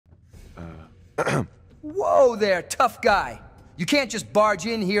Whoa there, tough guy. You can't just barge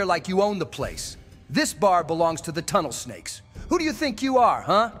in here like you own the place. This bar belongs to the Tunnel Snakes. Who do you think you are,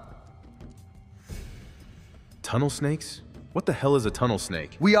 huh? Tunnel snakes? What the hell is a tunnel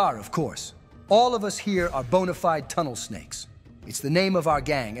snake? We are, of course. All of us here are bona fide Tunnel Snakes. It's the name of our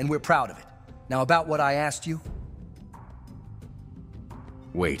gang, and we're proud of it. Now, about what I asked you?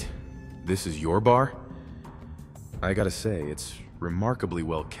 Wait, this is your bar? I gotta say, it's remarkably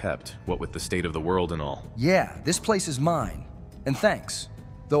well kept, what with the state of the world and all. Yeah, this place is mine. And thanks.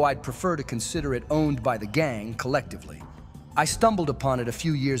 Though I'd prefer to consider it owned by the gang collectively. I stumbled upon it a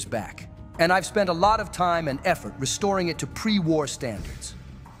few years back, and I've spent a lot of time and effort restoring it to pre-war standards.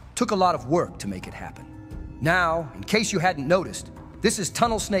 Took a lot of work to make it happen. Now, in case you hadn't noticed, this is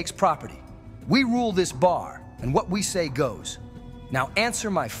Tunnel Snake's property. We rule this bar, and what we say goes. Now answer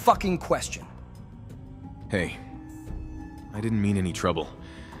my fucking question. Hey, I didn't mean any trouble.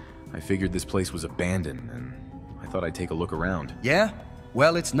 I figured this place was abandoned, and I thought I'd take a look around. Yeah?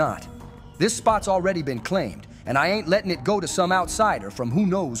 Well, it's not. This spot's already been claimed, and I ain't letting it go to some outsider from who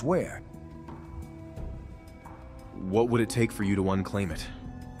knows where. What would it take for you to unclaim it?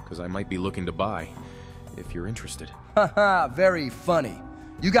 Because I might be looking to buy, if you're interested. Haha, very funny.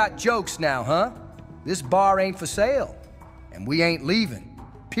 You got jokes now, huh? This bar ain't for sale, and we ain't leaving,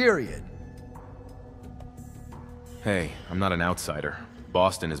 period. Hey, I'm not an outsider.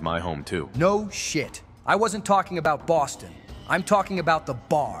 Boston is my home too. No shit. I wasn't talking about Boston. I'm talking about the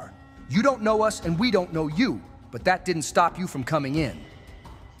bar. You don't know us and we don't know you, but that didn't stop you from coming in.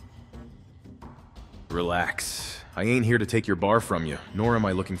 Relax. I ain't here to take your bar from you, nor am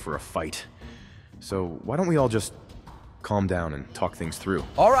I looking for a fight. So why don't we all just calm down and talk things through?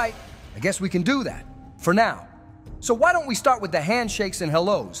 All right, I guess we can do that, for now. So why don't we start with the handshakes and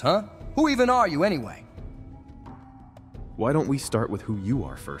hellos, huh? Who even are you anyway? Why don't we start with who you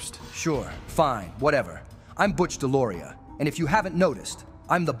are first? Sure, fine, whatever. I'm Butch Deloria, and if you haven't noticed,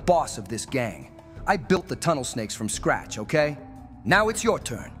 I'm the boss of this gang. I built the Tunnel Snakes from scratch, okay? Now it's your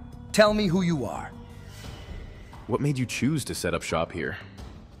turn. Tell me who you are. What made you choose to set up shop here?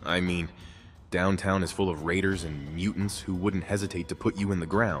 I mean, downtown is full of raiders and mutants who wouldn't hesitate to put you in the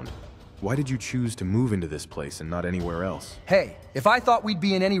ground. Why did you choose to move into this place and not anywhere else? Hey, if I thought we'd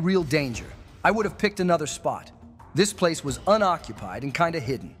be in any real danger, I would have picked another spot. This place was unoccupied and kinda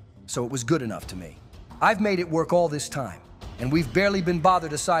hidden, so it was good enough to me. I've made it work all this time, and we've barely been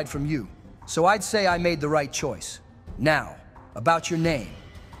bothered aside from you, so I'd say I made the right choice. Now, about your name,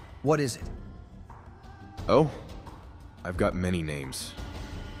 what is it? Oh, I've got many names,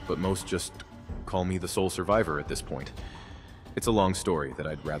 but most just call me the sole survivor at this point. It's a long story that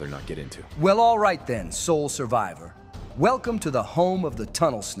I'd rather not get into. Well, all right then, sole survivor. Welcome to the home of the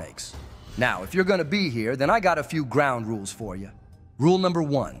Tunnel Snakes. Now, if you're gonna be here, then I got a few ground rules for you. Rule number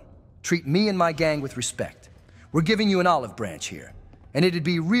 1, treat me and my gang with respect. We're giving you an olive branch here, and it'd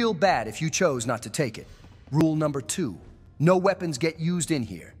be real bad if you chose not to take it. Rule number 2, no weapons get used in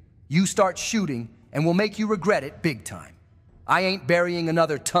here. You start shooting, and we'll make you regret it big time. I ain't burying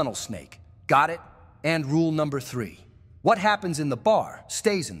another Tunnel Snake. Got it? And rule number 3, what happens in the bar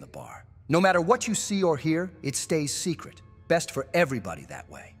stays in the bar. No matter what you see or hear, it stays secret. Best for everybody that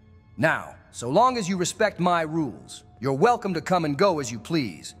way. Now, so long as you respect my rules, you're welcome to come and go as you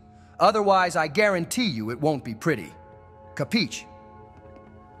please. Otherwise, I guarantee you it won't be pretty. Capiche?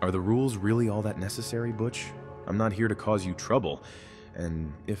 Are the rules really all that necessary, Butch? I'm not here to cause you trouble,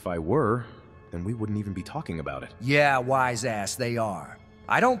 and if I were, then we wouldn't even be talking about it. Yeah, wise ass, they are.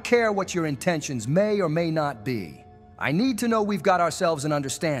 I don't care what your intentions may or may not be. I need to know we've got ourselves an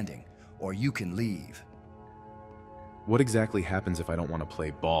understanding, or you can leave. What exactly happens if I don't want to play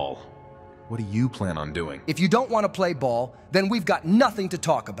ball? What do you plan on doing? If you don't want to play ball, then we've got nothing to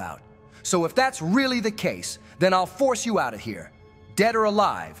talk about. So if that's really the case, then I'll force you out of here. Dead or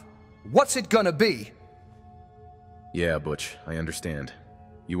alive. What's it gonna be? Yeah, Butch, I understand.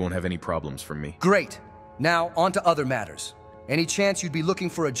 You won't have any problems from me. Great. Now, on to other matters. Any chance you'd be looking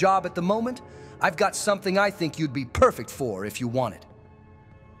for a job at the moment? I've got something I think you'd be perfect for if you want it.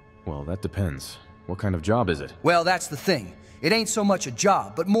 Well, that depends. What kind of job is it? Well, that's the thing. It ain't so much a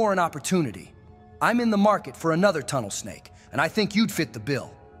job, but more an opportunity. I'm in the market for another Tunnel Snake, and I think you'd fit the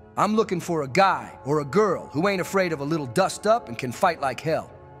bill. I'm looking for a guy or a girl who ain't afraid of a little dust up and can fight like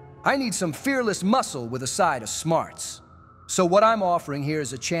hell. I need some fearless muscle with a side of smarts. So what I'm offering here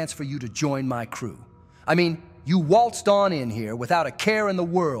is a chance for you to join my crew. I mean, you waltzed on in here without a care in the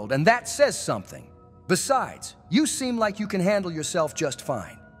world, and that says something. Besides, you seem like you can handle yourself just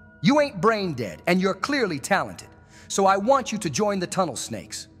fine. You ain't brain dead, and you're clearly talented. So I want you to join the Tunnel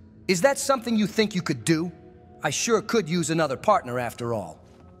Snakes. Is that something you think you could do? I sure could use another partner after all.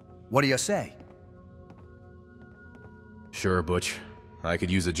 What do you say? Sure, Butch. I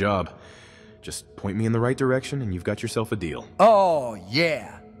could use a job. Just point me in the right direction and you've got yourself a deal. Oh,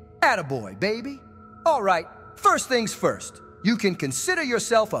 yeah. Attaboy, baby. All right, first things first. You can consider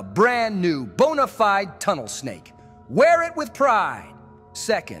yourself a brand new, bona fide tunnel snake. Wear it with pride.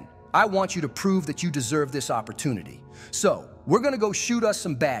 Second, I want you to prove that you deserve this opportunity. So, we're gonna go shoot us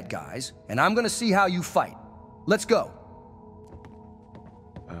some bad guys, and I'm gonna see how you fight. Let's go.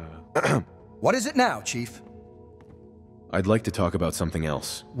 What is it now, Chief? I'd like to talk about something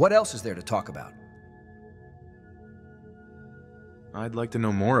else. What else is there to talk about? I'd like to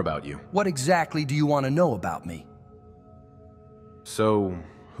know more about you. What exactly do you want to know about me? So,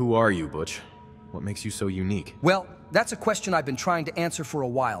 who are you, Butch? What makes you so unique? Well, that's a question I've been trying to answer for a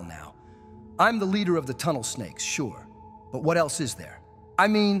while now. I'm the leader of the Tunnel Snakes, sure. But what else is there? I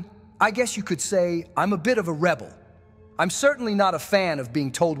mean, I guess you could say I'm a bit of a rebel. I'm certainly not a fan of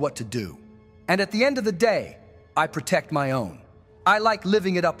being told what to do. And at the end of the day, I protect my own. I like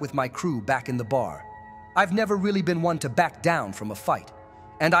living it up with my crew back in the bar. I've never really been one to back down from a fight.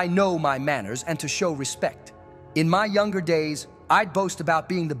 And I know my manners and to show respect. In my younger days, I'd boast about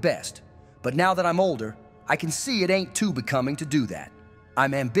being the best. But now that I'm older, I can see it ain't too becoming to do that.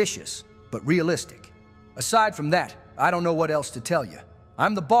 I'm ambitious, but realistic. Aside from that, I don't know what else to tell you.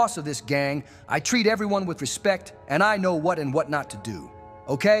 I'm the boss of this gang, I treat everyone with respect, and I know what and what not to do.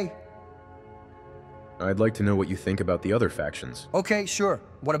 Okay? I'd like to know what you think about the other factions. Okay, sure.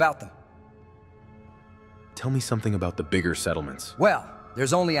 What about them? Tell me something about the bigger settlements. Well,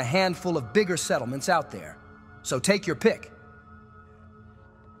 there's only a handful of bigger settlements out there. So take your pick.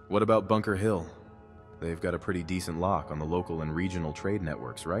 What about Bunker Hill? They've got a pretty decent lock on the local and regional trade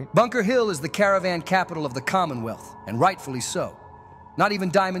networks, right? Bunker Hill is the caravan capital of the Commonwealth, and rightfully so. Not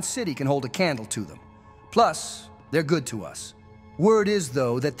even Diamond City can hold a candle to them. Plus, they're good to us. Word is,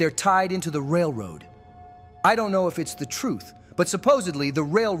 though, that they're tied into the railroad. I don't know if it's the truth, but supposedly the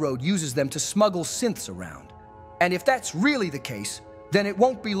railroad uses them to smuggle synths around. And if that's really the case, then it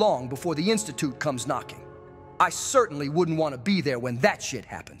won't be long before the Institute comes knocking. I certainly wouldn't want to be there when that shit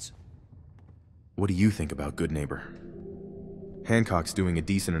happens. What do you think about Goodneighbor? Hancock's doing a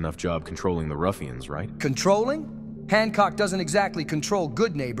decent enough job controlling the ruffians, right? Controlling? Hancock doesn't exactly control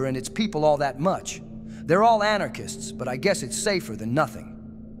Goodneighbor and its people all that much. They're all anarchists, but I guess it's safer than nothing.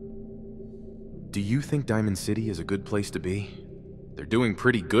 Do you think Diamond City is a good place to be? They're doing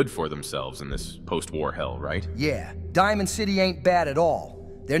pretty good for themselves in this post-war hell, right? Yeah, Diamond City ain't bad at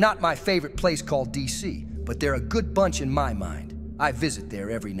all. They're not my favorite place called DC, but they're a good bunch in my mind. I visit there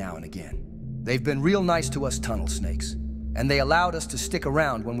every now and again. They've been real nice to us tunnel snakes, and they allowed us to stick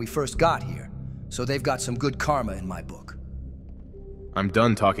around when we first got here, so they've got some good karma in my book. I'm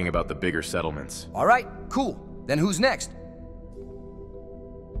done talking about the bigger settlements. All right, cool. Then who's next?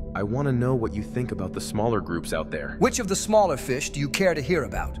 I want to know what you think about the smaller groups out there. Which of the smaller fish do you care to hear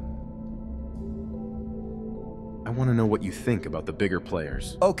about? I want to know what you think about the bigger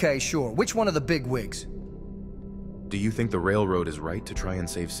players. Okay, sure. Which one of the big wigs? Do you think the railroad is right to try and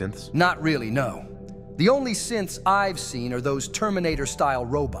save synths? Not really, no. The only synths I've seen are those Terminator-style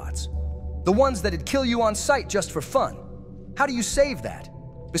robots. The ones that'd kill you on sight just for fun. How do you save that?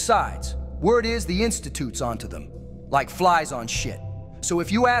 Besides, word is the Institute's onto them. Like flies on shit. So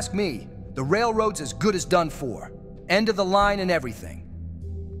if you ask me, the railroad's as good as done for. End of the line and everything.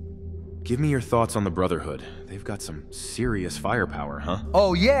 Give me your thoughts on the Brotherhood. They've got some serious firepower, huh?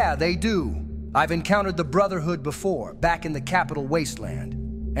 Oh yeah, they do. I've encountered the Brotherhood before, back in the Capital Wasteland.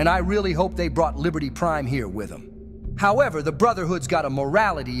 And I really hope they brought Liberty Prime here with them. However, the Brotherhood's got a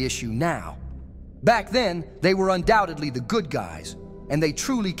morality issue now. Back then, they were undoubtedly the good guys, and they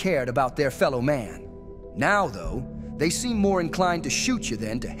truly cared about their fellow man. Now, though, they seem more inclined to shoot you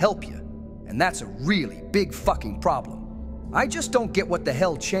than to help you. And that's a really big fucking problem. I just don't get what the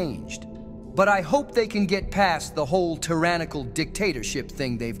hell changed. But I hope they can get past the whole tyrannical dictatorship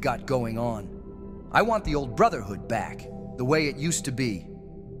thing they've got going on. I want the old Brotherhood back, the way it used to be.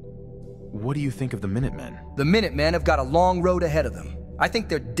 What do you think of the Minutemen? The Minutemen have got a long road ahead of them. I think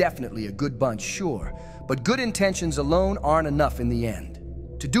they're definitely a good bunch, sure. But good intentions alone aren't enough in the end.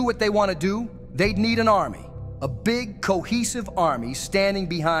 To do what they want to do, they'd need an army. A big, cohesive army standing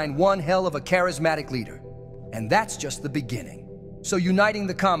behind one hell of a charismatic leader. And that's just the beginning. So uniting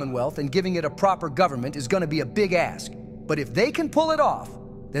the Commonwealth and giving it a proper government is going to be a big ask. But if they can pull it off,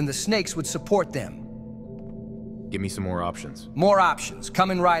 then the Snakes would support them. Give me some more options. More options,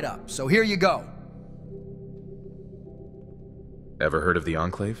 coming right up. So here you go. Ever heard of the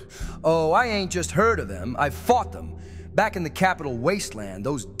Enclave? Oh, I ain't just heard of them. I've fought them. Back in the Capital Wasteland,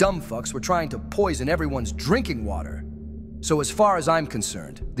 those dumb fucks were trying to poison everyone's drinking water. So as far as I'm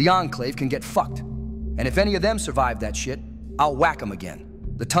concerned, the Enclave can get fucked. And if any of them survive that shit, I'll whack them again.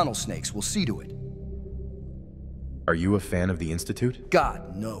 The Tunnel Snakes will see to it. Are you a fan of the Institute?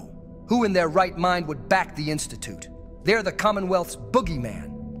 God, no. Who in their right mind would back the Institute? They're the Commonwealth's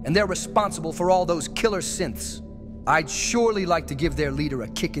boogeyman, and they're responsible for all those killer synths. I'd surely like to give their leader a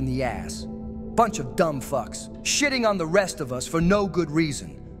kick in the ass. Bunch of dumb fucks, shitting on the rest of us for no good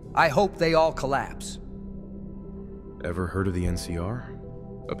reason. I hope they all collapse. Ever heard of the NCR?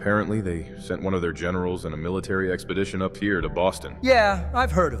 Apparently, they sent one of their generals in a military expedition up here to Boston. Yeah,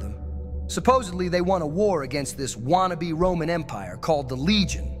 I've heard of them. Supposedly, they won a war against this wannabe Roman Empire called the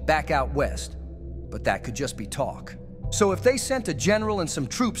Legion back out west. But that could just be talk. So if they sent a general and some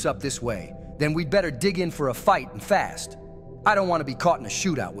troops up this way, then we'd better dig in for a fight and fast. I don't want to be caught in a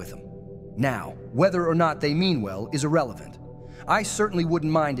shootout with them. Now, whether or not they mean well is irrelevant. I certainly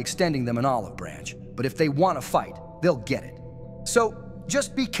wouldn't mind extending them an olive branch, but if they want to fight, they'll get it. So,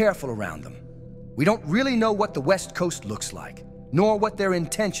 just be careful around them. We don't really know what the West Coast looks like, nor what their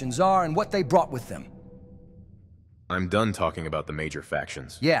intentions are and what they brought with them. I'm done talking about the major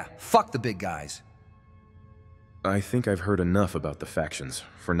factions. Yeah, fuck the big guys. I think I've heard enough about the factions,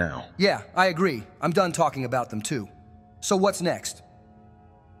 for now. Yeah, I agree. I'm done talking about them too. So what's next?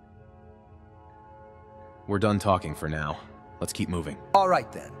 We're done talking for now. Let's keep moving. All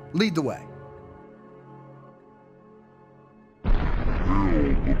right then, lead the way.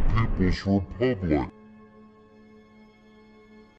 Hail the People's Republic!